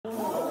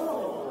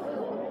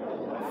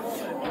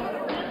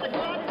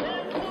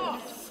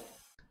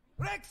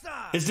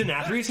Is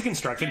Nathria a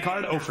constructed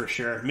card? Oh, for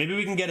sure. Maybe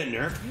we can get it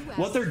nerfed.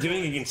 What they're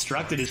doing in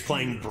constructed is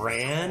playing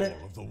Bran,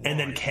 and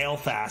then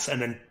Kael'thas,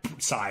 and then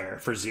Sire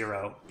for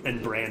 0,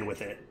 and Bran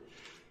with it.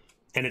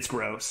 And it's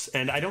gross.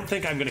 And I don't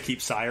think I'm going to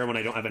keep Sire when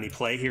I don't have any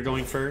play here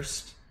going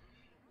first.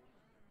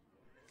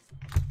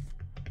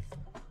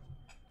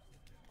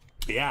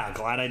 Yeah,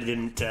 glad I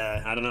didn't,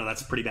 I don't know,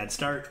 that's a pretty bad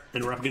start.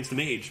 And we're up against the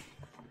mage.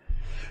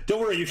 Don't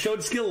worry, you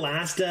showed skill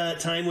last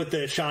time with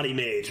the shoddy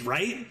mage,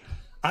 right?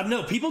 I don't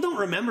know, people don't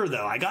remember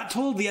though. I got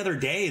told the other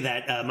day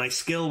that my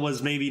skill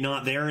was maybe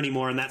not there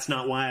anymore and that's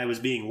not why I was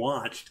being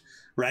watched,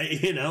 right?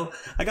 You know,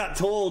 I got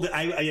told,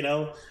 you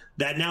know,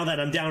 that now that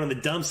I'm down in the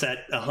dumps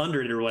at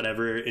 100 or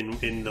whatever in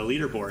the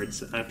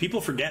leaderboards,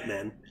 people forget,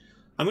 man.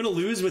 I'm going to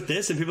lose with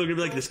this and people are going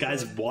to be like, this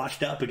guy's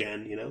washed up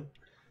again, you know?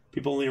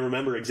 People only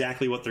remember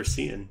exactly what they're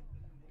seeing.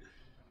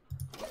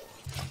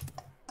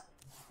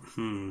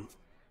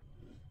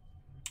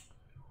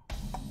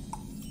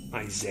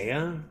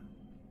 Isaiah?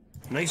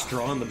 Nice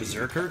draw on the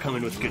Berserker,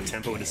 coming with good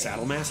tempo into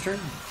Saddlemaster.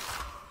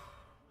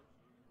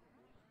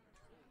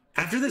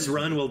 After this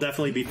run, we'll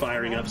definitely be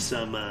firing up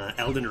some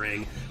Elden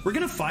Ring. We're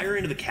going to fire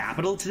into the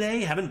capital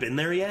today. Haven't been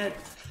there yet.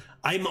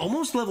 I'm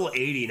almost level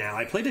 80 now.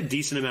 I played a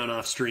decent amount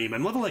off stream.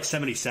 I'm level like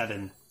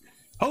 77.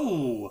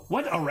 Oh,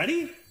 what,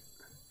 already?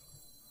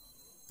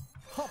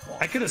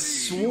 I could have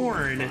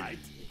sworn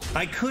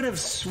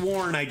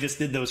I just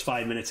did those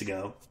 5 minutes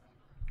ago.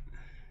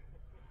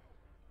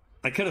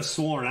 I could have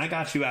sworn I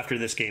got you after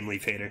this game,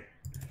 Leaf Hater.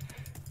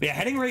 But yeah,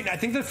 heading right, I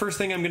think the first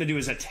thing I'm going to do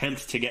is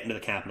attempt to get into the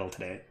capital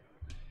today.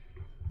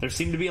 There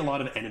seem to be a lot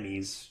of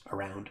enemies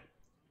around.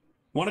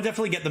 Want to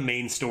definitely get the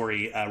main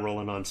story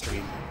rolling on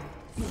stream.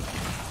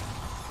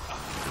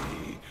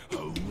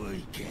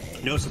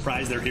 No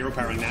surprise they're hero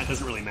powering that.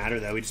 Doesn't really matter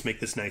though. We just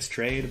make this nice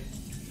trade.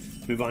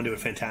 Move on to a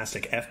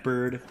fantastic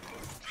F-Bird.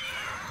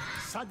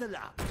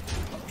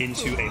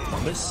 Into a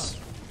Plumbus.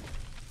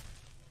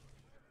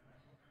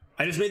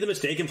 I just made the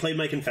mistake and played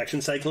my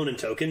Confection Cyclone and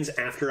tokens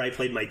after I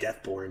played my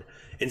Deathborn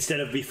instead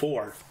of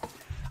before.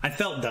 I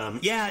felt dumb.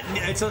 Yeah,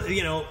 it's a,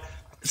 you know,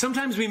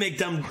 sometimes we make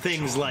dumb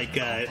things like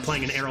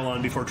playing an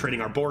Ara'lon before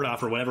trading our board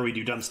off or whatever. We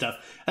do dumb stuff.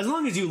 As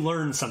long as you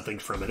learn something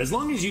from it, as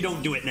long as you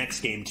don't do it next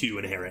game to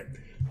inherit,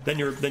 then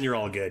you're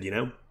all good, you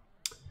know.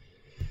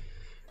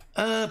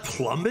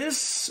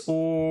 Plumbus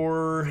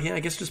or yeah, I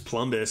guess just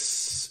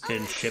Plumbus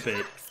and ship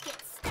it.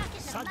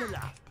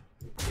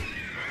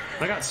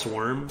 I got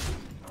Swarm.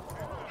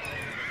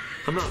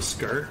 I'm not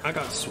Skirt. I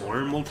got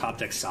Swarm. We'll top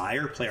deck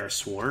Sire, play our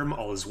Swarm,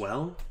 all is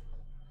well.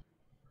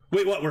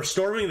 Wait, what? We're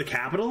storming the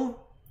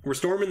capital? We're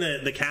storming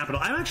the capital.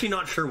 I'm actually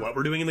not sure what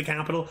we're doing in the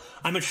capital.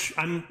 I'm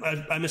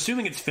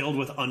assuming it's filled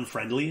with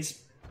unfriendlies.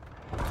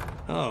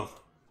 Oh.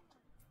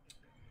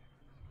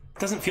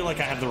 Doesn't feel like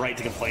I have the right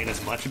to complain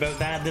as much about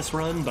that this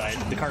run, but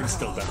the card's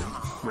still done,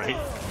 right?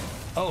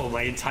 Oh,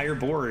 my entire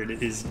board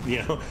is,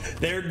 you know,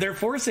 they're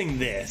forcing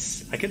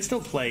this. I could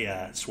still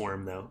play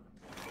Swarm though.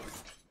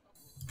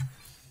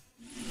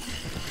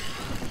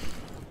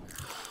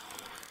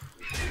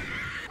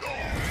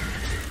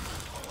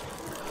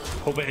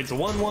 Hope it hits a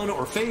 1/1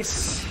 or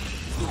face.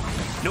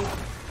 Nope.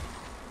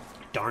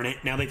 Darn it.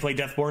 Now they play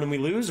Deathborn and we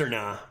lose or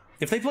nah?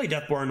 If they play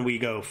Deathborn, we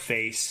go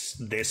face,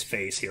 this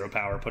face, hero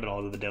power, put it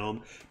all to the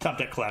dome. Top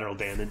deck collateral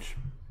damage.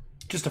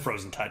 Just a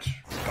Frozen Touch.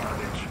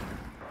 Garbage.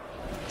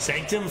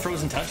 Sanctum,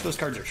 Frozen Touch, those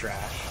cards are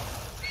trash.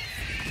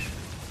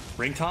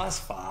 Ring Toss?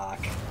 Fuck.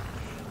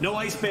 No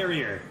Ice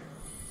Barrier.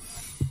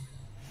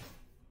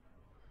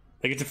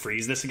 I get to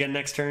freeze this again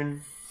next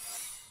turn.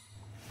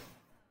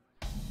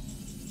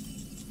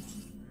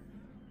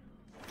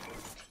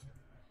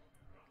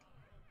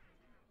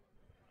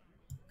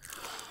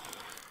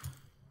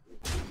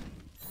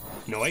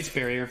 No Ice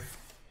Barrier.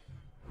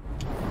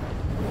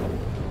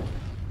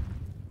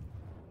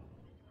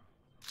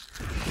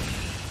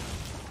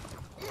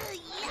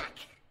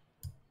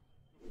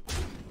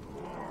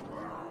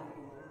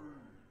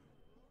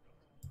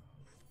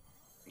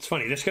 It's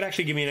funny, this could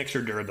actually give me an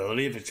extra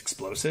durability if it's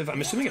explosive. I'm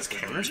assuming it's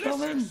counterspell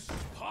then?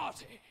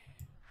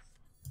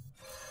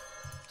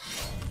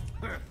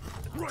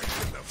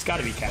 It's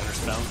gotta be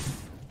counterspell.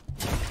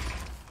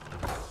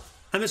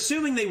 I'm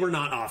assuming they were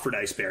not offered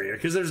Ice Barrier,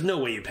 because there's no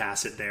way you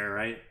pass it there,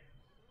 right?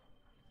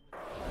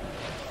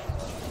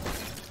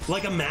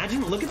 Like,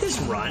 imagine, look at this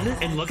run,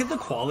 and look at the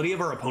quality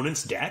of our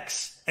opponent's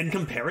decks, and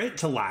compare it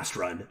to last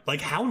run.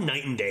 Like, how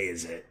night and day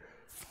is it?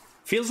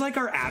 Feels like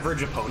our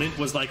average opponent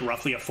was, like,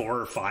 roughly a 4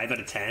 or 5 out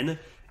of 10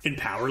 in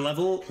power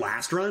level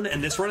last run,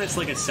 and this run it's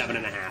like a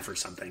 7.5 or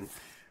something.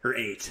 Or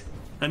 8.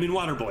 I mean,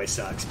 Waterboy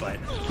sucks, but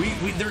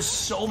there's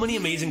so many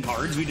amazing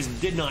cards we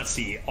just did not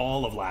see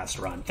all of last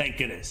run. Thank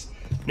goodness.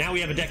 Now we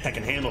have a deck that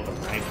can handle them,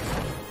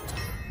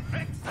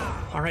 right?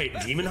 Alright,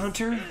 Demon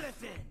Hunter?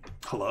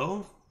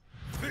 Hello?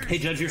 Hey,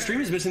 Judge, your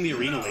stream is missing the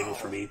arena label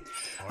for me.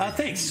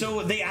 Thanks.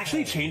 So they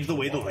actually changed the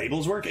way the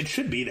labels work. It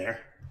should be there.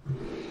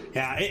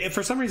 Yeah,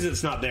 for some reason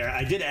it's not there.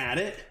 I did add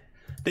it.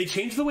 They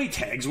changed the way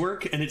tags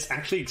work, and it's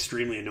actually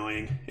extremely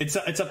annoying. It's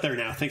up there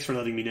now. Thanks for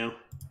letting me know.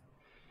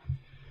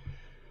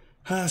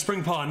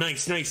 Spring Paw,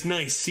 nice, nice,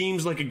 nice.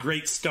 Seems like a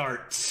great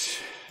start.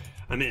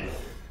 I'm in.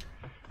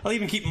 I'll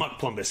even keep Muck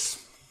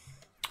Plumbus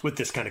with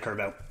this kind of carve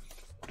out.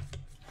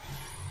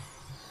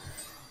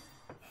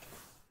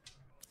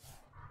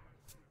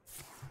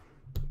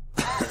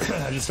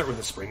 I just start with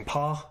a Spring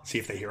Paw, see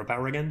if they hero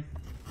power again.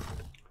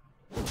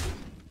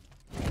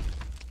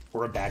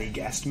 Or a baddie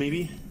guest,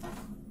 maybe?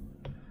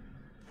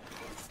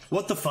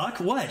 What the fuck?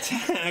 What?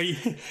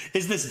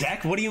 Is this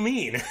deck? What do you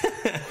mean?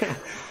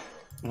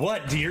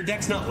 What? Do your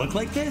decks not look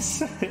like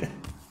this?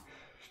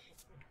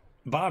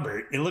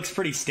 Bobbert, it looks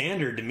pretty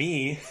standard to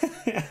me.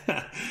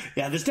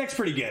 Yeah, this deck's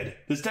pretty good.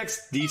 This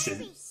deck's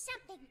decent.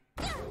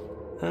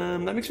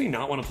 That makes me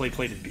not want to play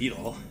Plated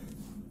Beetle.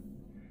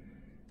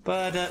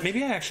 But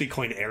maybe I actually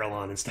coined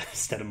Ara'lon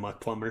instead of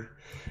Muck Plumber.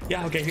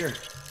 Yeah, okay, here.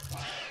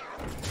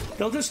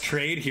 They'll just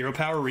trade Hero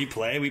Power,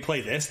 replay. We play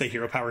this, they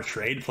Hero Power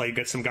trade,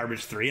 get some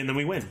Garbage 3, and then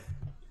we win.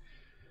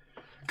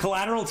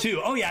 Collateral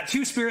 2. Oh yeah,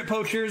 2 Spirit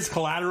Poachers,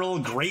 Collateral,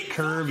 great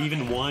curve,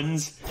 even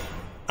ones.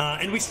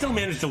 And we still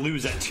managed to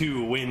lose at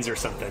 2 wins or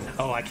something.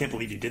 Oh, I can't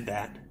believe you did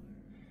that.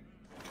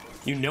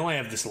 You know I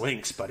have this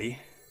Lynx, buddy.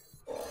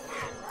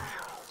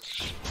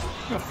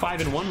 You're a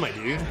 5-1, my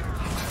dude.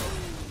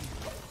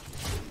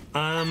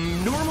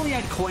 Normally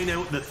I'd coin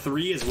out the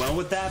 3 as well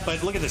with that,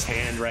 but look at this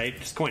hand, right?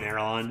 Just coin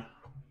Ara'lon.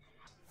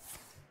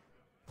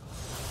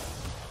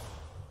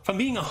 If I'm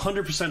being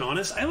 100%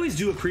 honest, I always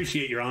do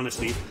appreciate your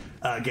honesty,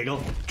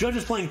 Giggle. Judge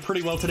is playing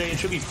pretty well today and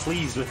should be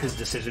pleased with his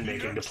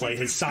decision-making to play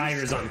his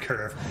Sires on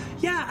curve.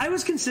 Yeah, I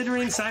was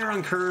considering Sire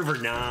on curve or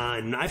nah,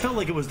 and I felt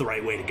like it was the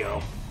right way to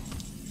go.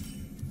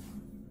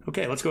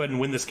 Okay, let's go ahead and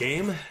win this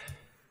game.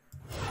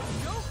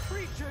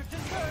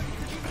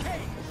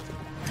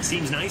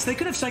 Seems nice. They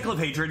could have Cycle of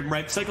Hatred,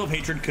 right? Cycle of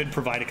Hatred could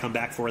provide a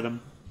comeback for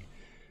them.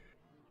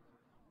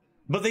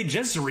 But they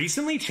just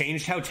recently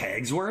changed how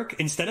tags work.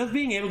 Instead of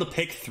being able to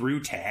pick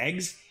through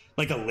tags,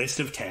 like a list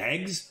of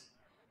tags,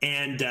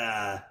 and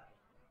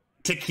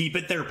to keep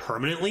it there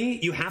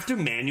permanently, you have to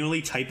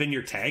manually type in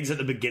your tags at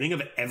the beginning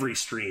of every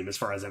stream, as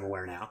far as I'm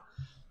aware now.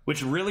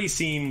 Which really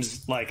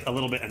seems like a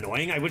little bit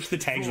annoying. I wish the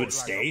tags would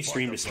stay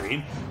stream to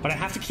stream, but I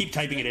have to keep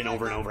typing it in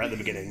over and over at the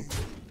beginning.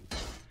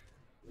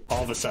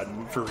 All of a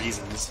sudden, for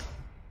reasons.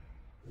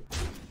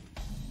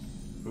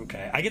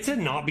 Okay, I get to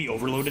not be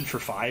overloaded for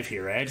 5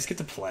 here, right? I just get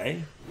to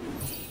play.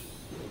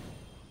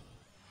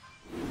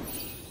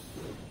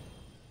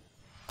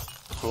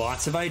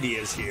 Lots of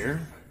ideas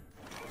here.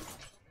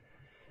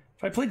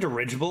 If I play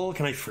Dirigible,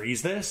 can I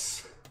freeze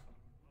this?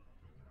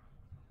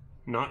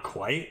 Not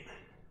quite.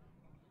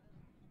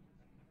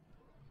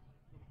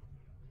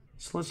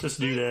 So let's just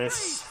do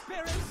this.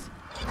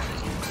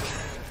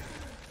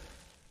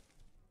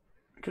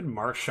 I could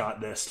Mark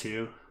Shot this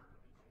too.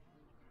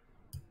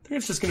 I think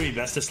it's just going to be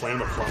best to slam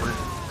the Plumber.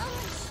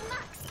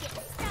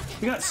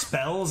 We got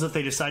spells if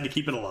they decide to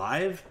keep it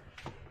alive.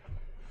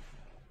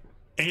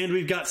 And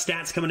we've got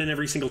stats coming in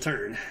every single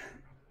turn.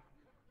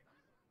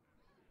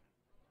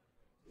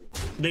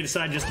 They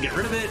decide just to get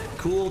rid of it.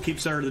 Cool,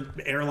 keeps our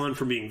Ara'lon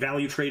from being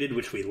value traded,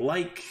 which we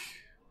like.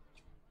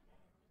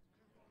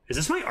 Is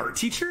this my art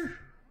teacher?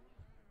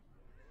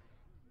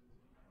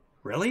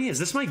 Really? Is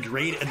this my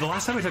grade... The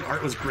last time I took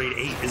art was grade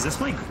 8. Is this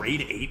my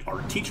grade 8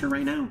 art teacher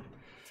right now?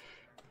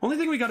 Only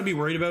thing we got to be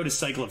worried about is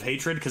Cycle of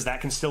Hatred, because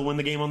that can still win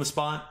the game on the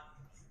spot.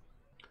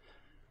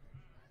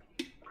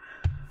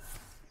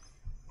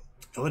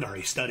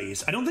 Illidari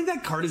Studies. I don't think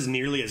that card is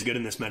nearly as good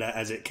in this meta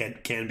as it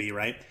can be,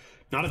 right?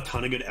 Not a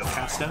ton of good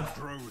outcast stuff.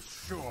 They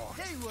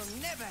will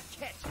never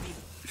catch me.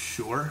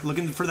 Sure.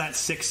 Looking for that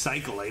 6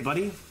 cycle, eh,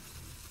 buddy?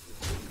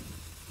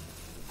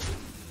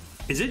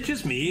 Is it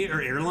just me,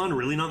 or Ara'lon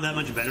really not that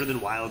much better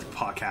than Wild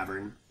Paw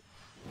Cavern?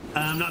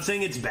 I'm not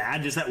saying it's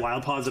bad, just that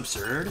Wild Paw is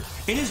absurd.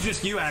 It is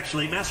just you,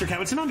 actually. Master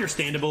Cow, it's an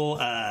understandable,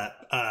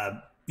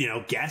 you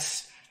know,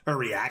 guess or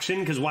reaction,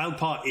 because Wild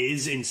Paw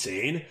is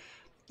insane.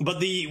 But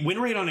the win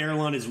rate on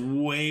Ara'lon is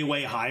way,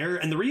 way higher,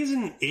 and the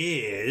reason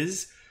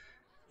is...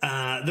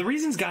 the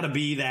reason's got to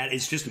be that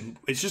it's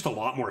just a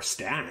lot more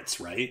stats,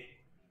 right?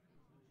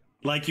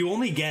 Like, you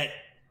only get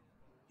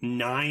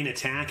 9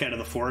 attack out of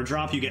the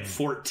 4-drop, you get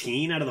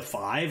 14 out of the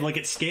 5. Like,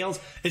 it scales.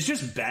 It's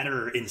just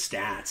better in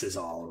stats is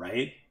all,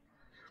 right?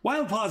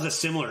 Wild Paw is a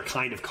similar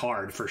kind of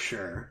card, for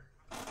sure.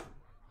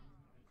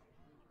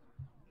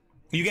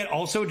 You get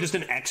also just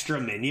an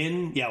extra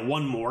minion. Yeah,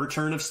 1 more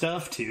turn of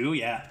stuff, too.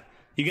 Yeah.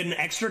 You get an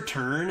extra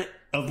turn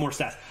of more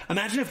stats.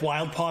 Imagine if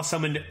Wild Paw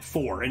summoned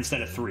 4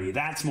 instead of 3.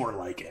 That's more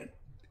like it.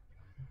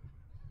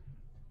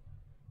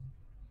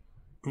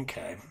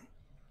 Okay.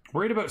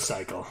 Worried about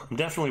Cycle. I'm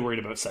definitely worried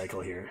about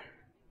Cycle here.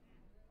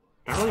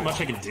 Not really much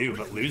I can do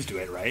but lose to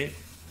it, right?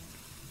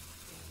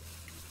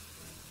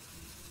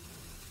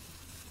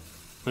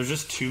 There's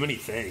just too many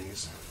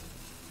things.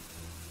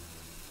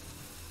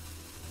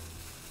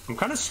 I'm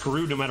kind of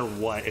screwed no matter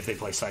what if they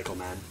play Cycle,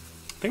 man.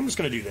 I think I'm just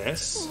going to do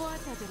this. What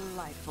a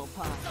delightful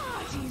party.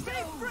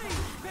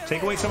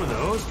 Take away some of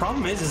those.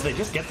 Problem is they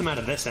just get them out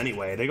of this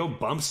anyway. They go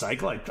bump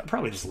Cycle, I'd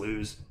probably just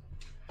lose.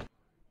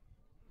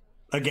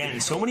 Again,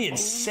 so many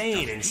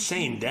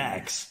insane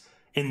decks.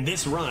 in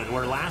this run,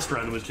 where last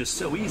run was just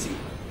so easy.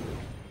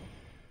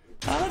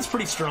 That's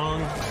pretty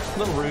strong. A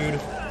little rude.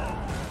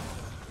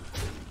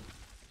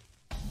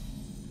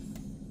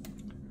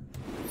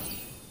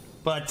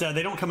 But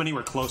they don't come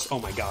anywhere close. Oh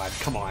my god,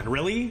 come on,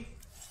 really?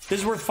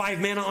 This is worth 5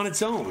 mana on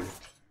its own.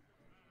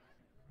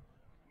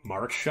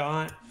 Mark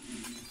shot.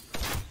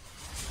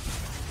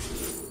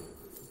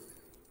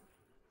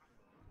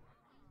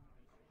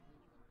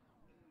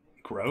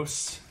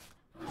 Gross.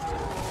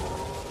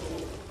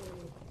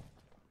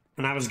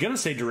 And I was gonna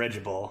say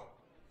dirigible.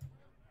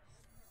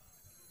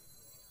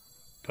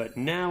 But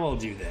now I'll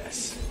do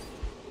this.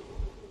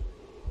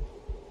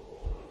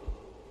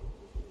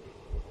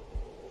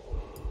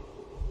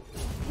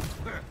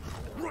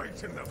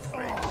 Right in the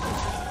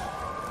face.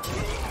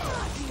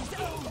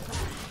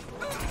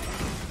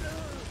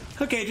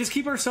 Okay, just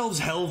keep ourselves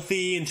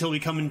healthy until we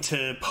come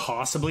into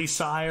possibly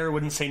Sire.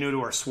 Wouldn't say no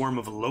to our swarm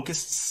of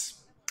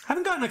locusts.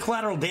 Haven't gotten a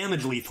collateral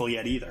damage lethal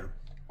yet either.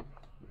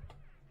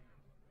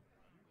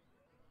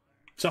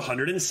 It's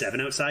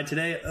 107 outside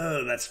today.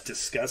 Oh, that's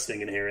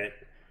disgusting, Inherit.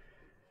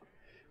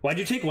 Why'd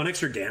you take 1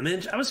 extra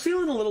damage? I was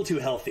feeling a little too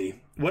healthy.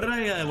 What did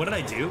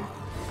I do?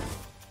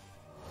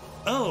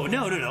 Oh,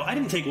 no. I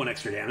didn't take 1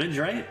 extra damage,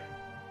 right?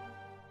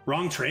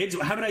 Wrong trades?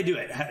 How did I do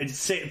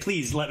it?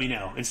 Please let me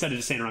know, instead of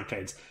just saying wrong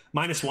trades.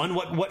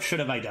 -1? What should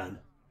have I done?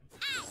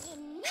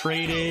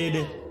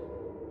 Traded.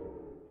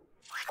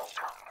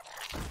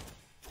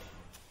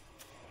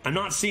 I'm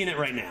not seeing it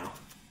right now.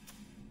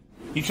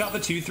 You shot the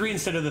 2-3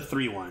 instead of the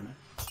 3-1.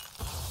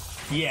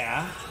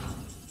 Yeah.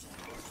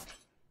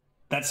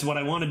 That's what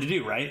I wanted to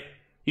do, right?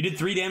 You did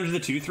 3 damage to the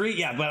 2-3?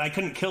 Yeah, but I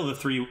couldn't kill the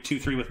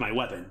 2-3 with my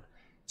weapon.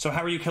 So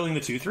how are you killing the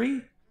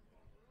 2-3?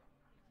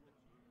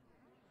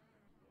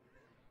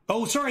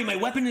 Oh, sorry, my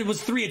weapon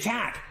was 3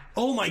 attack.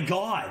 Oh my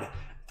god.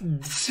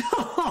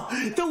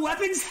 The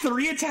weapon's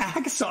 3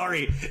 attack?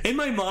 Sorry. In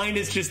my mind,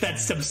 it's just,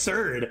 that's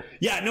absurd.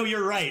 Yeah, no,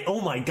 you're right.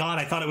 Oh my god,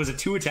 I thought it was a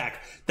 2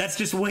 attack. That's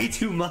just way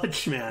too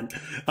much, man.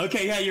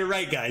 Okay, yeah, you're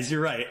right, guys.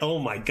 You're right. Oh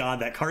my god,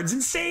 that card's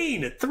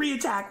insane. 3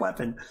 attack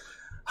weapon.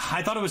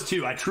 I thought it was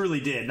 2. I truly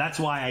did. That's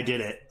why I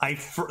did it.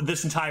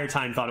 This entire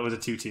time thought it was a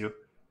 2-2.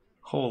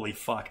 Holy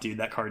fuck, dude.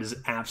 That card is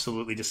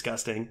absolutely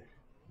disgusting.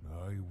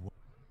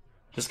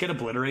 Just get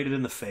obliterated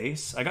in the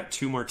face. I got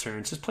 2 more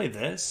turns. Just play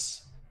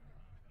this.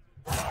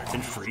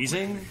 And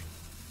freezing?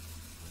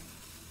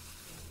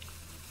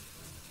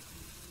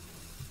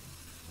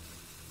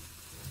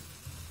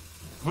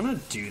 I'm gonna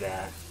do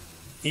that.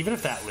 Even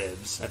if that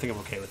lives, I think I'm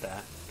okay with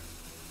that.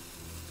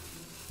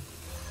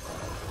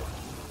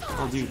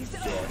 I'll do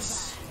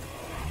this.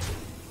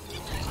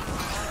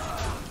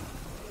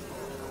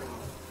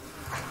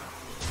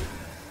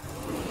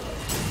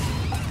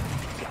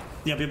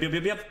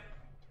 Yep.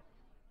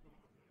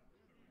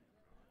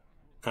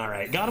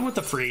 Alright, got him with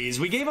the freeze.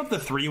 We gave up the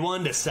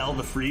 3-1 to sell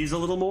the freeze a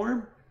little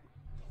more.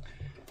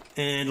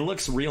 And it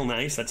looks real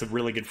nice. That's a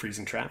really good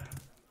freezing trap.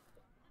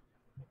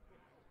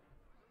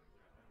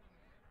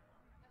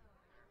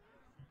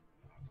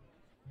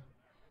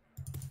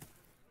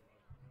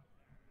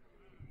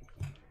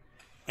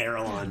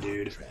 Ara'lon,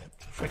 dude.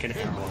 Frickin'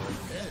 Ara'lon.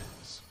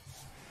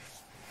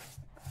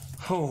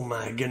 Oh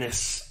my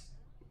goodness.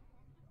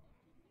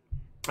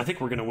 I think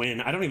we're gonna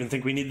win. I don't even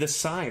think we need this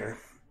Sire.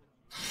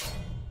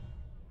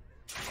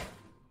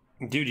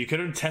 Dude, you could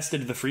have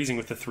tested the freezing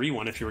with the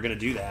 3-1 if you were gonna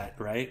do that,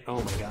 right?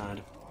 Oh my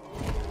god.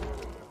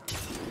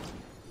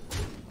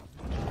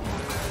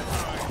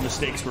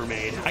 Mistakes were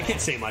made. I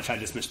can't say much, I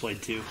just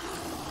misplayed 2.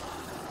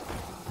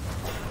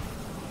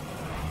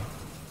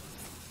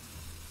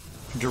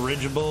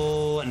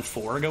 Dirigible and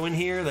 4 go in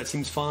here, that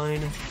seems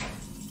fine.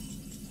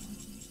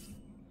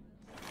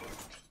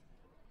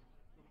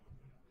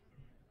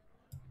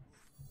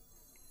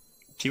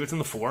 See what's in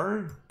the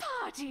 4?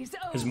 Party's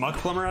over. Is Muck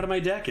Plumber out of my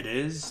deck? It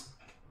is.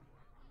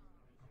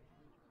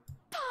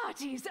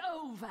 Party's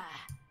over.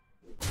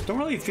 Don't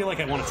really feel like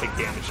I want to take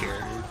damage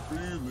here.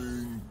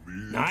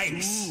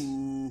 Nice.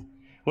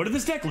 What did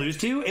this deck lose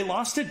to? It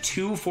lost to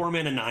 2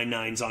 4-mana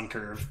 9/9s on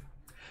curve.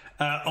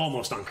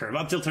 Almost on curve.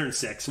 Up till turn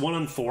 6. 1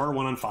 on 4,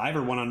 1 on 5,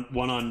 or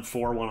 1 on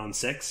 4, 1 on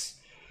 6.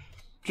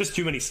 Just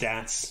too many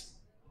stats.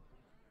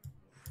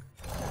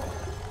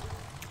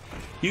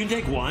 You can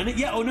take 1?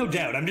 Yeah, oh, no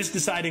doubt. I'm just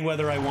deciding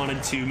whether I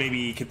wanted to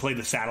maybe could play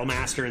the Saddle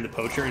Master and the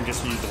Poacher and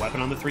just use the weapon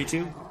on the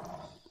 3-2.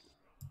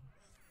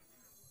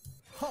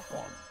 Hop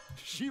on.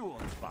 She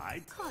won't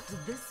bite. Caught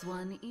this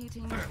one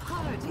eating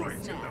party Right in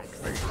the snacks.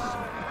 face.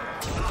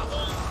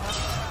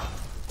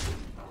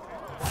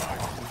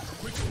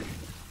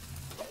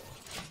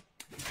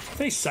 If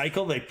they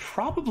cycle, they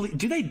probably...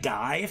 Do they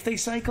die if they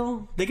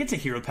cycle? They get to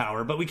hero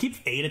power, but we keep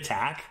 8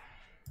 attack.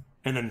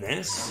 And then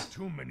this?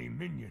 Too many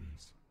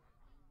minions.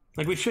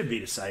 Like, we should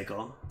beat a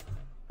cycle.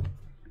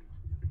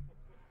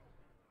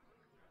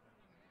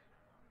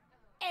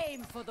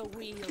 Aim for the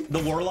wheel. The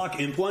Warlock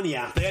Imp one?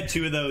 Yeah, they had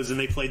 2 of those and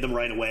they played them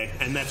right away.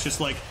 And that's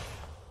just like...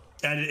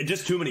 And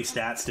just too many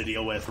stats to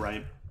deal with,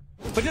 right?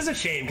 Which is a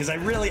shame, because I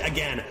really,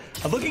 again,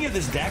 looking at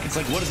this deck, it's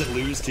like, what does it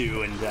lose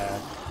to?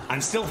 And I'm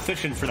still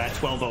fishing for that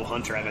 12-0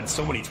 Hunter. I've had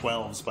so many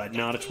 12s, but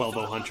not a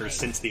 12-0 Hunter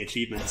since the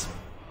achievements.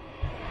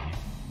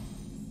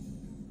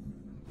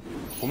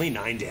 Only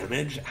 9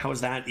 damage? How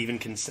is that even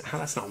how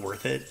that's not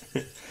worth it?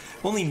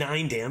 Only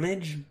 9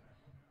 damage?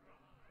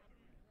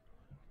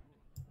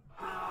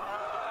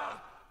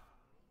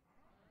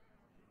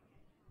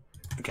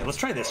 Okay, let's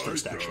try this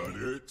first,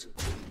 actually.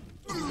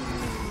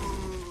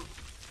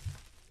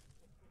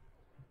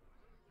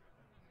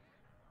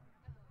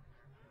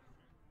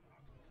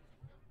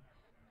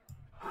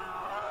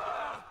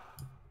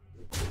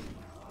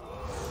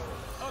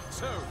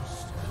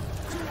 Toast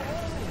to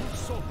all who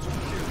sought to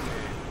kill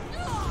me.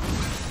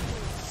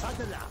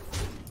 Saddle up.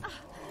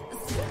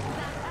 Spit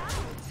that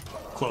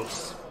out.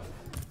 Close.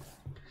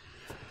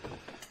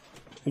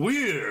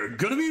 We're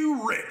gonna be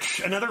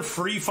rich. Another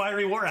free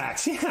fiery war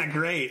axe. Yeah,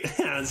 great.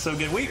 Yeah, that's so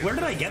good. Wait, where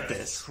did I get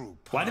this?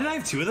 Why did I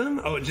have 2 of them?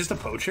 Oh, just a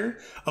poacher?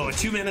 Oh, a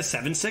 2 mana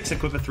 7/6,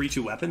 equip a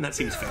 3/2 weapon? That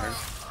seems fair.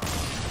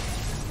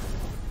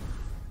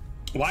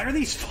 Why are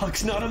these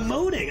fucks not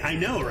emoting? I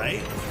know,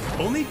 right?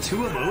 Only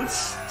 2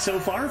 emotes so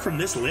far from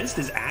this list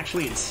is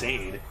actually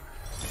insane.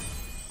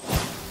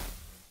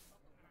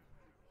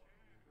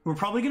 We're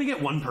probably gonna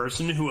get one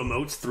person who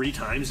emotes 3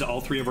 times to all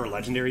 3 of our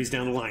legendaries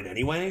down the line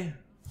anyway.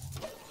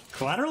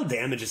 Collateral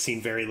damage has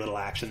seen very little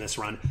action this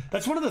run.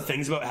 That's one of the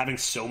things about having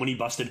so many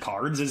busted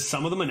cards, is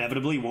some of them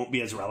inevitably won't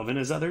be as relevant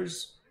as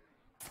others.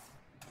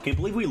 Can't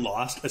believe we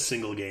lost a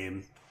single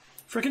game.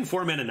 Frickin'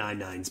 4 mana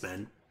 9/9s,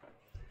 man.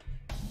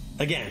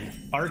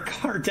 Again, our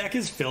card deck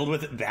is filled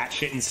with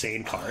batshit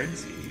insane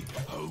cards.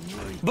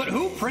 But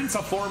who prints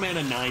a 4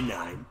 mana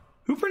 9/9?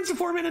 Who prints a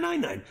 4 mana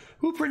 9/9?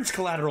 Who prints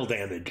collateral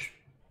damage?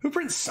 Who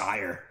prints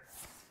Sire?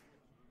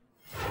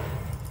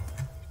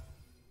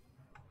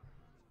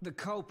 The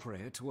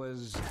culprit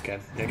was... Okay,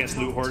 I guess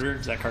Loot Hoarder.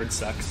 That card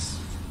sucks.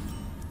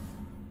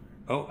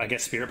 Oh, I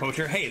guess Spirit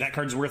Poacher. Hey, that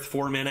card's worth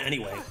 4 mana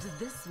anyway.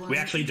 This one We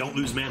actually don't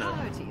lose mana.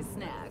 Party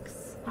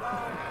snacks.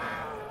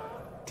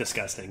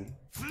 Disgusting.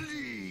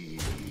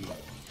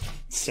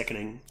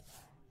 Sickening.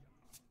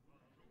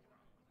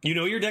 You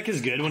know your deck is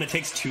good when it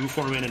takes 2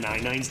 4 mana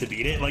 9/9s to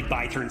beat it, like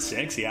by turn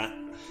 6, yeah.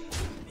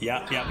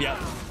 Yep.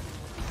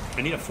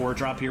 I need a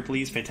 4-drop here,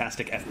 please.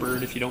 Fantastic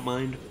F-Bird, if you don't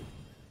mind.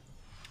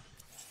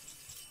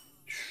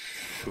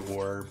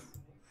 Sure.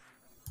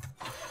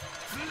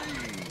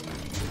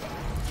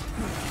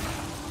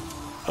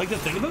 Like, the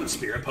thing about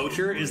Spirit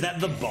Poacher is that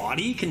the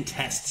body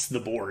contests the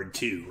board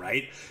too,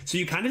 right? So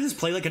you kind of just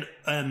play like an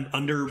an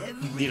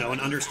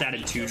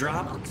understated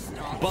 2-drop,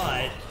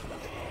 but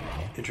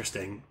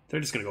interesting. They're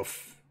just gonna go,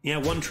 yeah,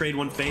 1 trade,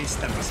 1 face.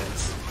 That makes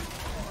sense.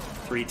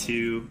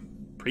 3/2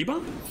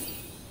 pre-bump.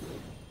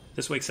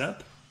 This wakes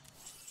up.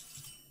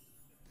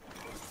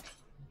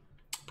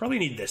 Probably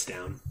need this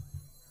down.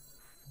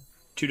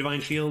 2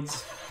 Divine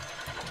Shields.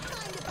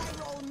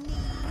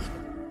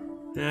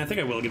 I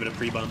think I will give it a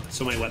pre-bump,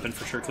 so my weapon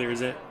for sure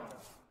clears it.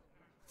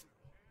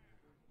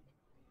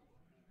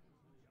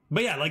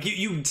 But yeah, like,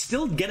 you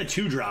still get a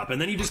 2-drop,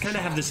 and then you just kind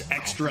of have this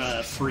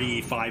extra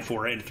free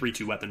 5/4 and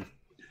 3/2 weapon.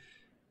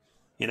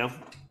 You know?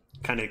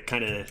 Kind of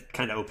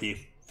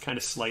OP. Kind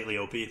of slightly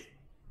OP.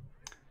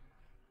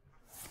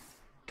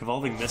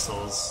 Devolving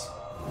Missiles.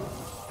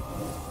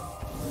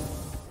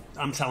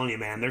 I'm telling you,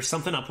 man, there's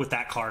something up with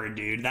that card,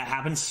 dude. That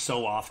happens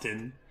so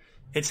often.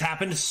 It's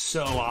happened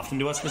so often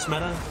to us this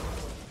meta.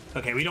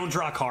 Okay, we don't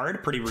draw a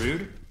card. Pretty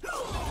rude.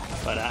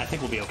 But I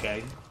think we'll be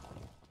okay.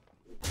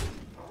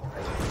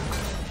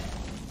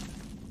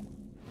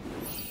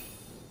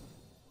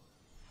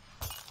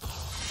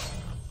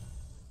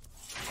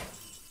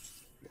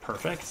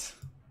 Perfect.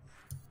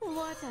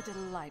 What a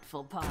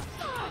delightful party.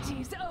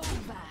 Party's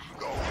over.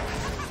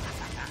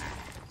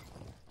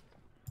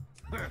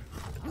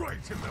 Right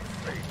in the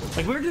face.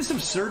 Like, we're just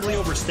absurdly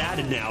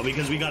overstated now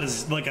because we got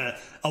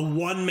a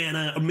 1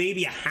 mana,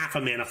 maybe a half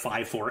a mana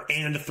 5/4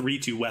 and a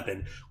 3/2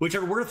 weapon, which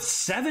are worth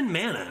 7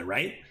 mana,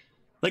 right?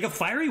 Like, a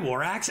Fiery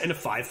War Axe and a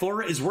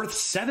 5/4 is worth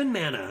 7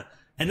 mana,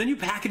 and then you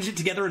package it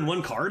together in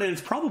 1 card and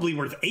it's probably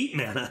worth 8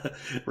 mana,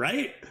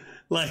 right?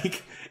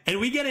 Like, and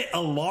we get it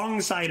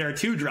alongside our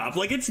 2-drop.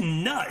 Like, it's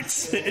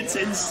nuts. It's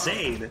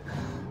insane.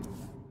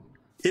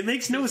 It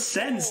makes no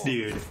sense,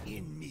 dude.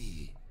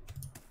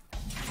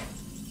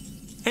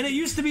 And it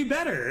used to be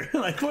better.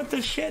 Like, what the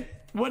shit?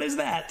 What is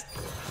that?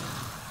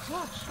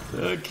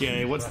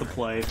 Okay, what's the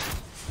play? I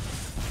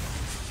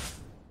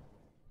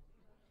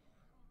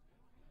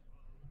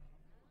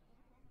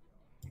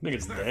think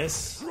it's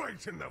this.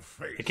 Right in the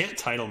face. It can't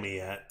title me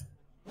yet.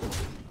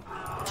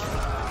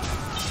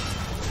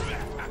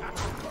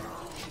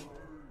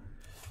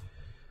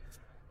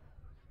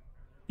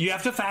 You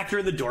have to factor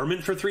in the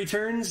dormant for 3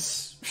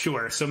 turns?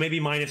 Sure, so maybe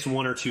minus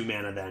 1 or 2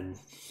 mana then.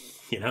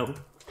 You know?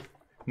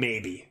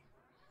 Maybe.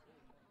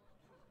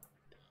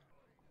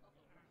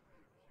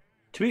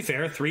 To be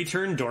fair,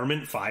 3-turn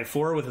dormant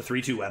 5/4 with a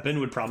 3/2 weapon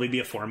would probably be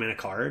a 4-mana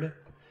card.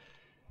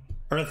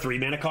 Or a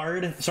 3-mana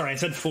card. Sorry, I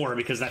said 4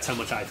 because that's how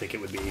much I think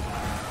it would be.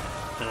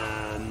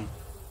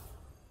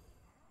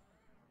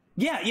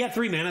 Yeah,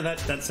 3 mana,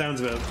 that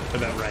sounds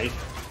about right.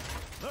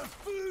 The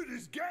food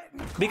is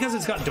getting Because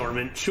it's got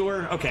dormant,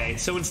 sure, okay.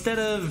 So instead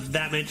of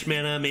that much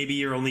mana, maybe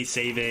you're only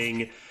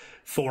saving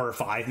 4 or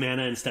 5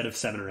 mana instead of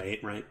 7 or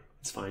 8, right?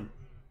 It's fine.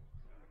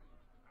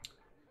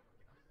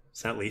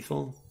 Is that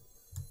lethal?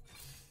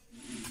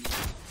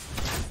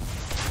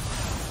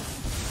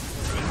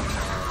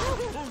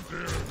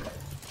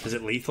 Is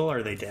it lethal?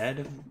 Are they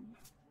dead?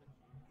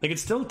 Like,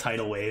 it's still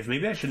Tidal Wave.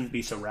 Maybe I shouldn't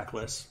be so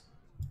reckless.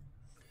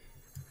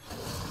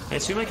 I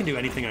assume I can do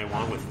anything I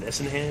want with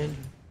this in hand.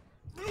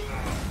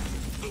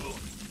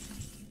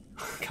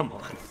 Come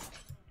on.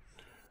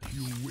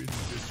 You win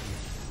this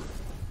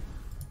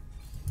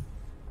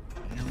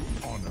one. You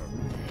honor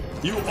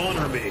me. You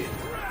honor me.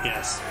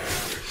 Yes.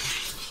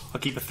 I'll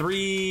keep a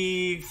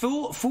 3.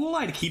 Fool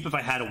I'd keep if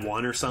I had a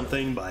 1 or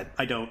something, but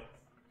I don't.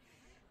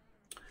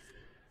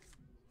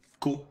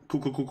 Cool.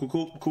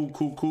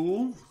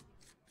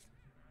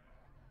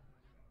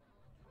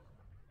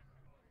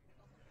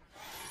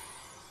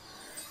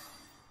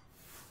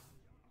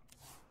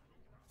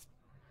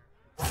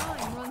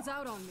 Time runs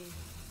out on me.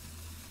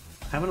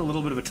 Having a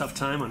little bit of a tough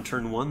time on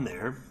turn 1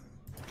 there.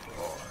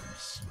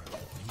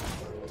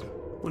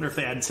 Wonder if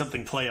they had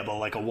something playable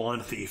like a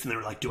Wand Thief, and they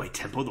were like, do I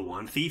tempo the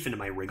Wand Thief into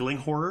my Wriggling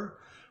Horror,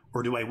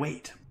 or do I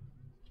wait?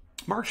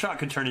 Mark Shot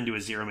could turn into a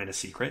 0-mana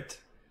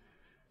secret.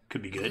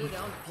 Could be good.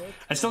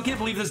 I still can't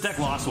believe this deck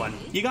lost one.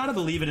 You gotta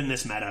believe it in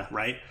this meta,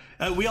 right?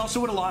 We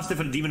also would have lost if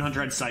a Demon Hunter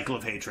had Cycle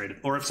of Hatred,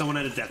 or if someone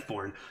had a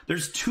Deathborn.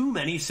 There's too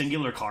many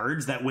singular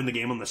cards that win the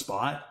game on the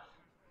spot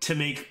to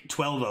make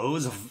 12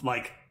 O's of,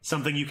 like,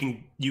 something you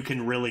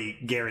can really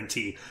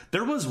guarantee.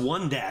 There was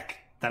one deck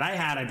that I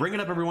had, I bring it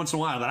up every once in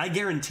a while, that I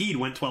guaranteed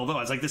went 12-0.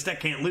 I was like, this deck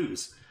can't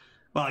lose.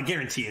 Well,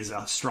 guarantee is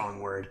a strong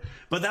word.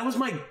 But that was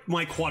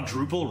my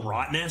quadruple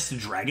Rot Nest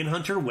Dragon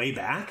Hunter way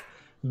back.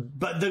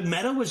 But the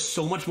meta was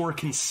so much more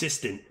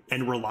consistent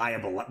and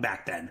reliable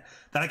back then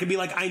that I could be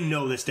like, I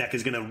know this deck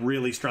is going to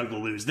really struggle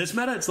to lose. This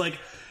meta, it's like,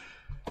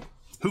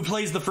 who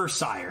plays the first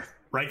Sire,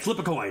 right? Flip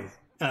a coin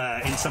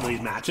in some of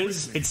these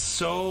matches. It's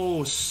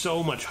so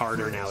much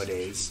harder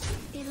nowadays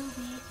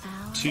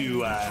to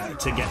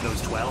get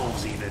those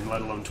 12s even,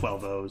 let alone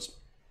 12-0s.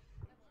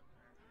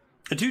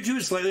 A 2-2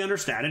 is slightly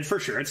understated, for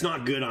sure. It's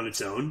not good on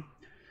its own.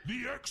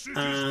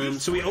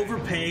 So we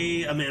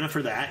overpay a mana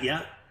for that,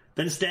 yeah.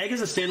 Then Stag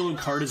as a standalone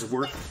card is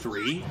worth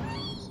 3.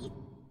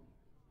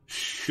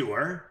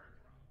 Sure.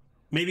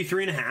 Maybe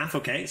 3.5,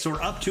 okay. So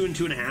we're up 2 and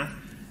 2.5.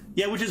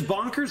 Yeah, which is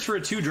bonkers for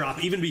a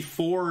 2-drop, even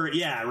before,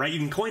 yeah, right? You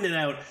can coin it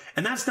out,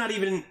 and that's not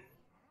even...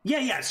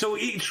 Yeah, so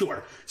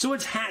sure. So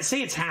it's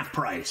say it's half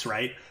price,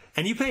 right?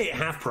 And you pay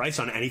half price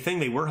on anything.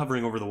 They were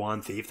hovering over the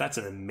Wand Thief. That's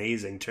an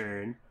amazing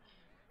turn.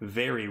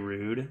 Very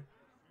rude.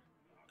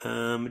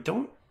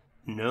 Don't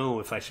know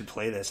if I should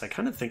play this. I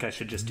kind of think I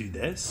should just do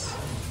this.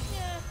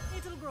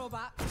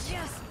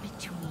 Just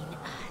between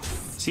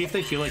us. See if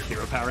they feel like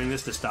hero powering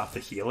this to stop the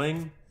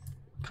healing.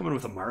 Coming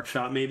with a Mark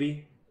Shot,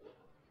 maybe.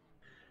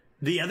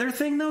 The other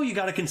thing, though, you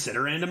got to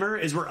consider,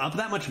 Randomer, is we're up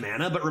that much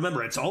mana, but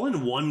remember, it's all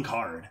in one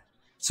card.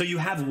 So you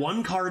have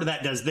one card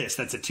that does this,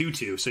 that's a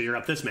 2-2, so you're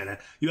up this mana.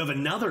 You have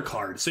another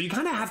card, so you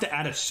kind of have to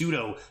add a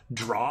pseudo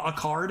draw a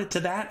card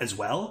to that as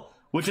well,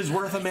 which is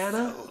worth a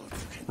mana,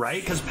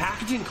 right? Because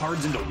packaging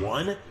cards into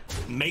one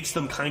makes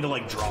them kind of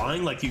like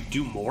drawing, like you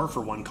do more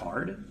for one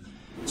card.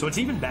 So it's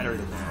even better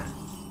than that.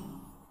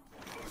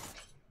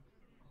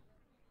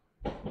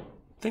 I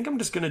think I'm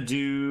just going to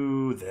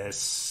do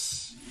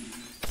this.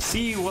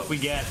 See what we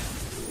get.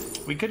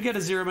 We could get a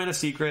 0-mana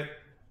secret.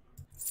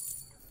 I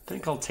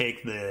think I'll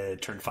take the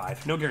turn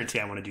 5. No guarantee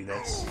I want to do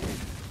this.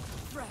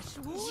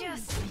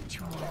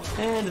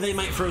 And they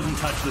might Frozen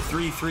Touch the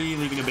 3-3,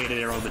 leaving a Baited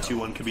Arrow on the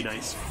 2-1 could be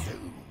nice.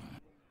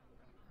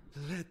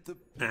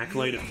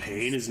 Acolyte of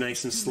Pain is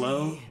nice and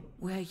slow.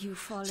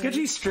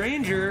 Sketchy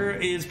Stranger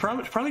is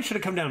probably should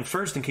have come down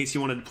first in case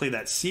you wanted to play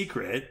that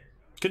secret.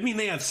 Could mean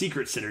they have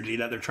secret synergy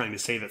that they're trying to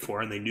save it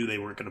for, and they knew they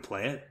weren't going to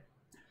play it.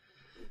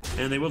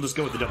 And they will just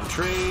go with the double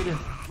trade,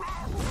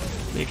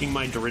 making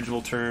my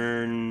dirigible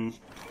turn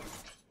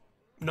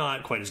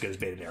not quite as good as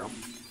Baited Arrow.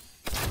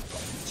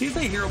 See if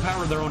they hero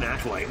power their own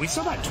Acolyte. We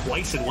saw that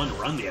twice in one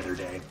run the other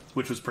day,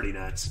 which was pretty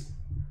nuts.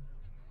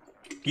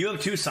 You have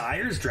 2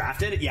 Sires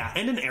drafted? Yeah,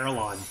 and an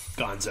Ara'lon,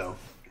 Gonzo.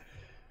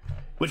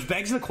 Which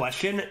begs the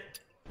question,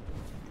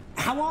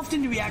 how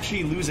often do we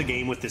actually lose a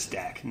game with this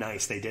deck?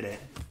 Nice, they did it.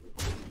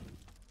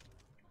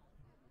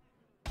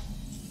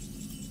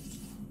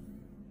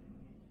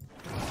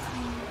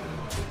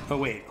 Oh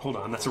wait, hold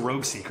on, that's a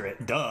rogue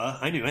secret. Duh,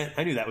 I knew it.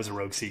 I knew that was a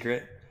rogue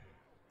secret.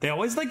 They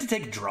always like to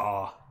take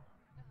draw.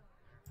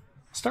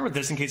 Start with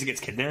this in case it gets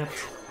kidnapped.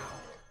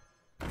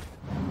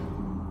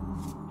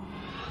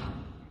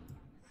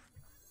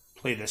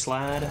 Play this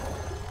lad.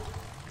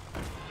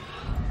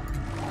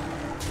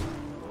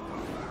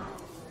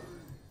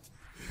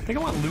 I think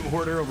I want Loot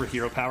Hoarder over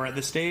Hero Power at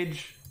this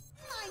stage.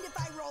 Mind if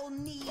I roll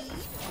knee?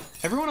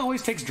 Everyone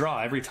always takes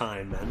draw every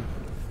time, man.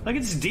 Like,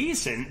 it's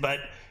decent, but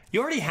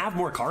you already have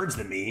more cards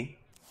than me.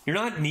 You're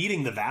not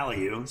needing the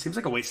value. Seems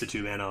like a waste of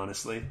 2 mana,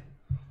 honestly.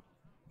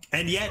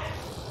 And yet,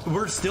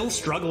 we're still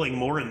struggling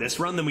more in this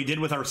run than we did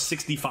with our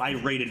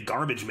 65 rated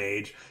garbage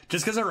mage,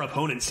 just because our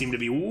opponents seem to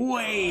be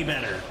way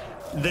better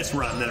this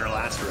run than our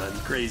last run.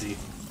 Crazy.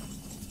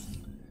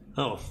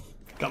 Oh,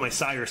 got my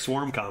Sire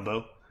Swarm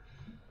combo.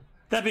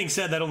 That being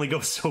said, that only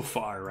goes so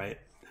far, right?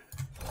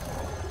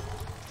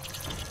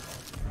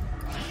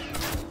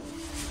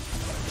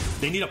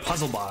 They need a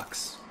puzzle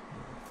box.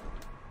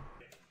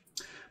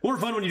 More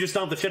fun when you just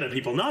stomp the shit out of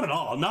people. Not at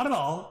all. Not at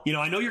all. You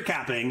know, I know you're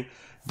capping,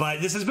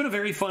 but this has been a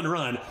very fun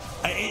run.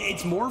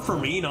 It's more for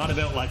me, not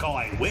about like, oh,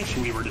 I wish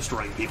we were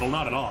destroying people.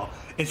 Not at all.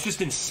 It's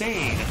just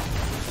insane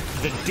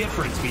the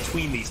difference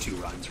between these two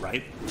runs,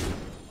 right?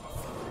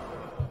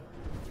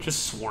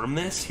 Just swarm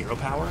this, hero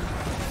power.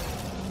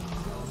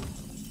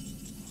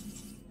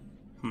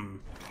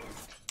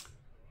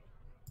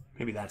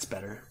 Maybe that's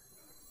better.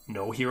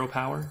 No hero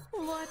power.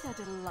 What a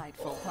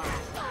delightful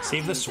plan.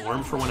 Save the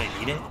swarm for when I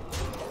need it.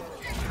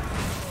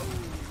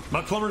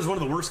 Muck Plumber is one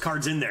of the worst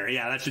cards in there.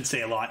 Yeah, that should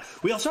say a lot.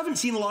 We also haven't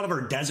seen a lot of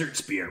our Desert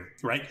Spear,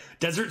 right?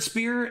 Desert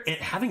Spear,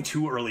 having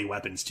 2 early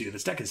weapons too.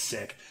 This deck is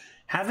sick.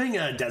 Having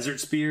a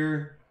Desert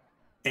Spear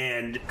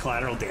and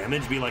collateral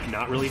damage be like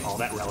not really all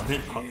that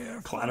relevant.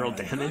 Collateral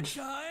damage?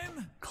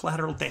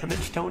 Collateral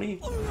damage, Tony?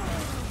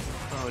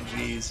 Oh,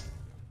 jeez.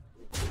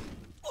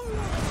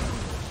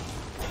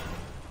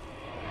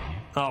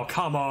 Oh,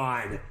 come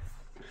on.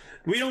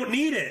 We don't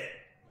need it.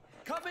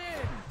 Come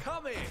in,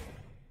 come in.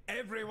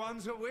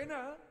 Everyone's a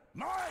winner.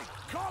 My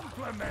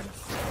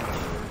compliments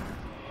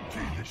to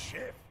the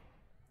ship.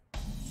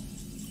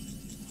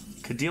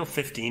 Could deal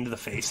 15 to the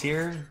face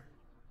here.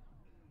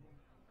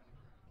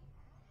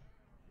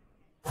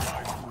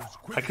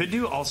 I could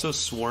do also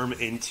swarm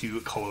into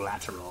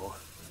collateral.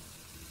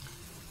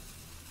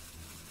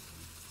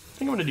 I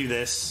think I'm gonna do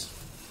this.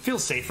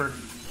 Feels safer.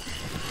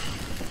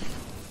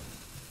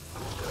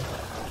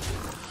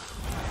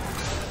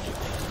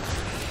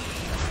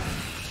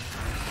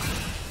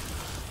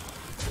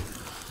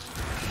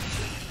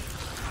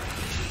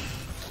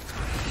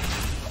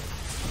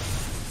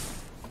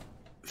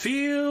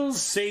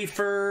 Feels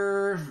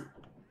safer.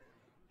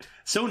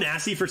 So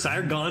nasty for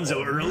Sire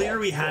Gonzo. Earlier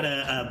we had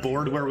a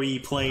board where we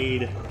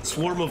played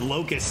Swarm of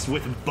Locusts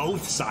with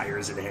both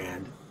Sires in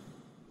hand.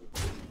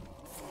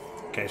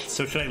 Okay,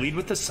 so should I lead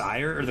with the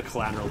Sire or the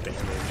collateral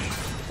damage?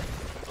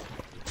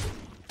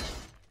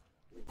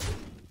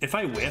 If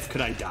I whiff,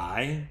 could I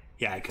die?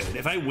 Yeah, I could.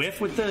 If I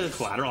whiff with the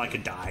collateral, I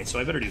could die, so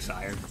I better do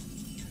Sire.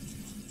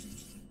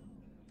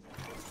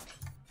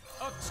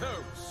 A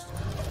toast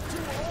to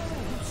all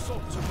who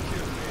sought to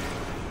kill me.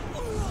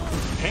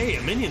 Hey,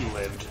 a minion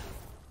lived.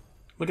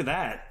 Look at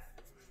that.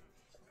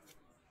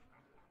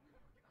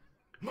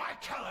 My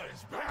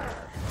colors burn.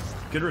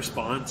 Good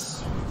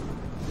response.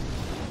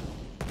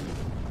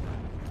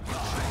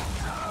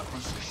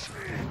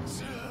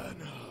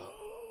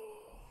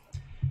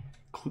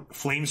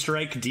 Flame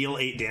Strike, deal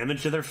 8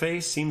 damage to their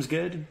face. Seems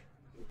good.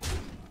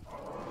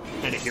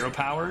 And a hero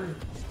power.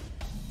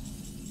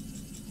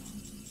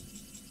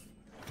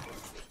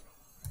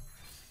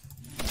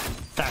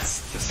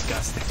 That's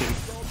disgusting.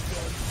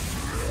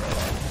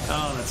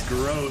 Oh, that's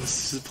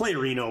gross. Play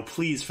Reno,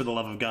 please, for the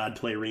love of God,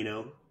 play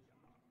Reno.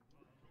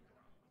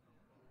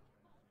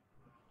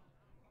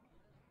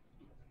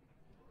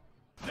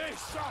 They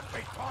sought me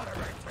tolerate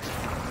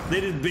me.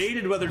 They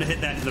debated whether to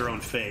hit that to their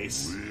own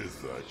face.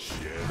 With a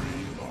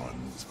cherry on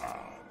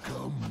top.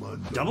 Come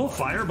on. Double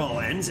Fireball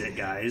ends it,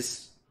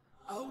 guys.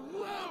 A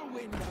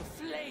whirlwind of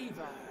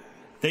flavor.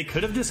 They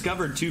could have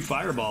discovered 2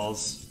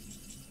 fireballs.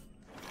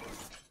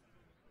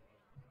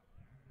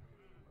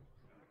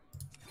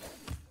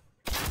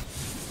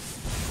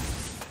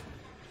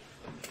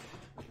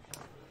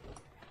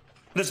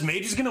 This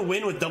mage is gonna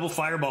win with double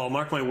fireball,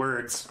 mark my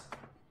words.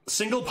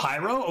 Single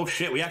pyro? Oh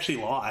shit, we actually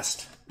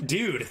lost.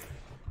 Dude,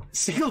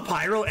 single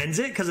pyro ends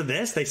it because of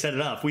this? They set it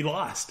up. We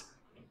lost.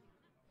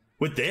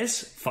 With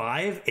this,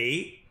 5,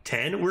 8,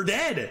 10, we're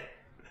dead.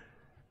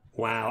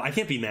 Wow, I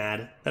can't be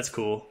mad. That's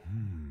cool.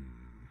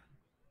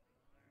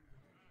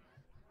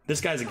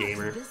 This guy's a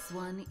gamer. This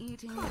one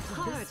eating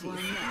this one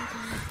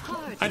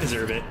eating. I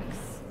deserve it.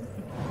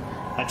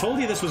 I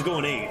told you this was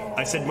going 8.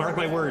 I said, mark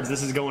my words,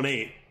 this is going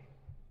 8.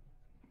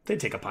 They'd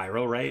take a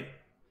pyro, right?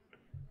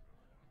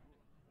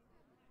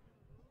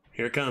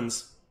 Here it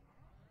comes.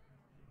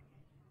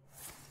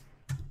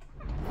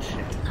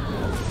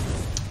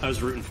 I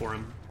was rooting for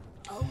him.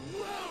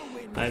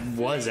 I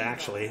was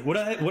actually. Would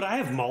I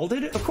have mauled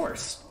it? Of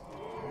course.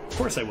 Of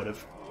course I would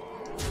have.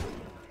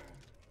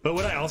 But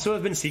would I also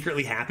have been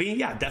secretly happy?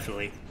 Yeah,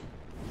 definitely.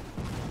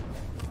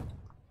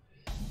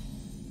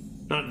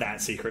 Not that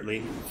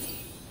secretly.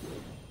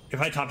 If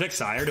I top deck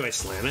Sire, do I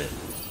slam it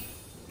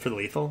for the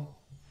lethal?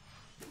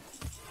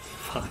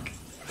 Fuck.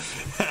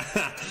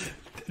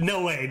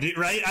 No way, dude,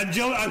 right? I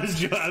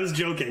was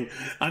joking.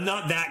 I'm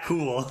not that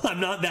cool. I'm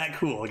not that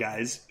cool,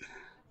 guys.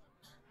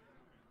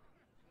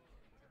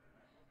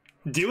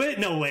 Do it?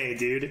 No way,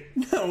 dude.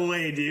 No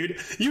way, dude.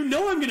 You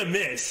know I'm gonna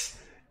miss.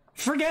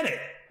 Forget it.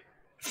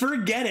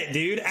 Forget it,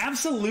 dude.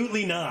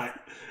 Absolutely not.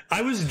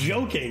 I was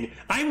joking.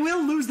 I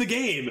will lose the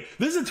game.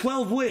 This is a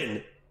 12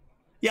 win.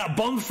 Yeah,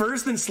 bump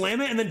first, then slam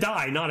it, and then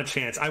die. Not a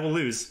chance. I will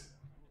lose.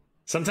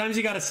 Sometimes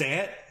you gotta say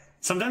it.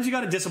 Sometimes you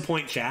gotta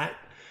disappoint chat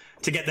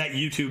to get that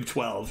YouTube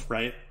 12,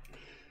 right?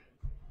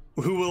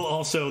 Who will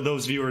also,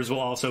 those viewers will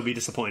also be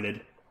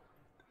disappointed.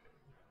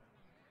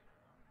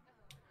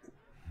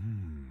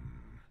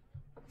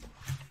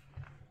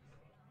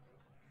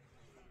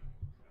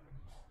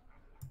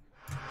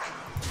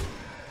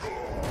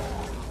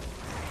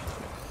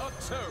 A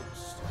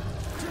toast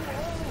to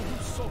all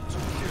who sought to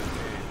kill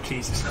me.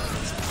 Jesus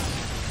Christ.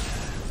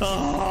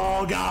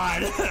 Oh,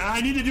 God. I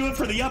need to do it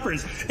for the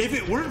uppers. If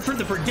it weren't for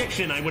the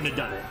prediction, I wouldn't have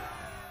done it.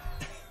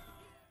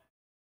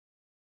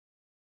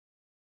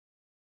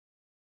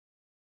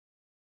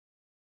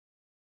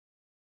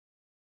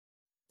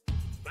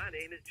 My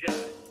name is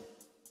Judge.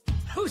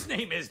 Whose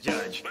name is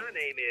Judge? My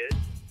name is.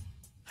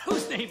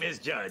 Whose name is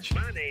Judge?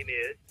 My name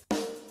is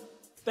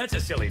That's a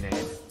silly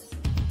name.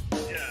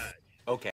 Judge. Okay.